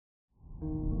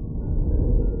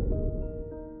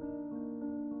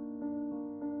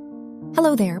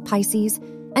Hello there, Pisces,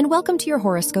 and welcome to your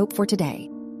horoscope for today,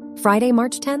 Friday,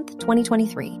 March 10th,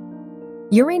 2023.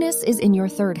 Uranus is in your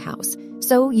third house,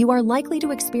 so you are likely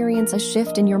to experience a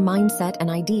shift in your mindset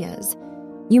and ideas.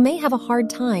 You may have a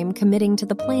hard time committing to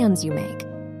the plans you make.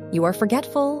 You are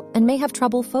forgetful and may have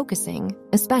trouble focusing,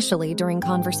 especially during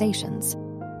conversations.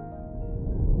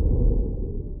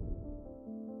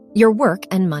 Your work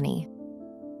and money.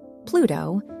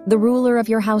 Pluto, the ruler of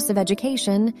your house of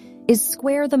education, is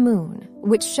square the moon,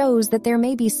 which shows that there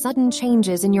may be sudden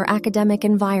changes in your academic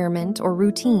environment or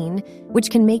routine, which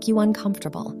can make you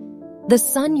uncomfortable. The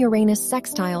Sun-Uranus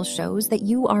sextile shows that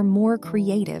you are more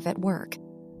creative at work.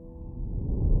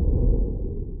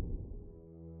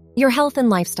 Your health and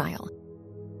lifestyle.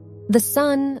 The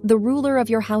Sun, the ruler of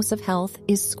your house of health,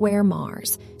 is square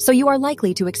Mars, so you are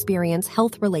likely to experience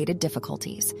health-related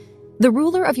difficulties. The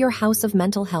ruler of your house of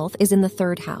mental health is in the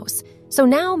third house, so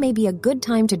now may be a good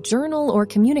time to journal or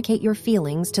communicate your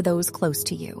feelings to those close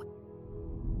to you.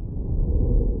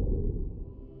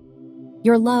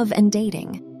 Your love and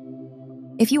dating.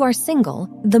 If you are single,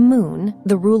 the moon,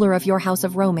 the ruler of your house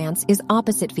of romance, is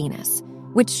opposite Venus,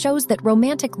 which shows that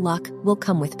romantic luck will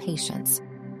come with patience.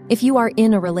 If you are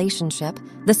in a relationship,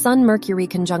 the Sun-Mercury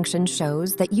conjunction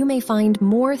shows that you may find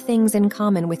more things in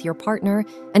common with your partner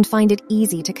and find it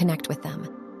easy to connect with them.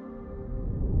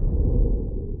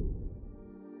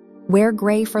 Wear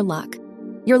gray for luck.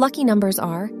 Your lucky numbers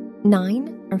are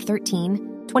 9 or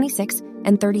 13, 26,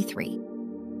 and 33.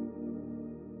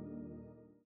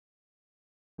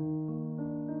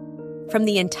 From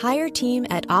the entire team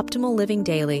at Optimal Living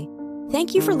Daily,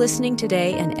 thank you for listening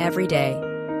today and every day.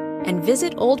 And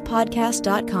visit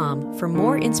oldpodcast.com for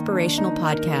more inspirational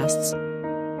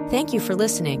podcasts. Thank you for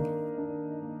listening.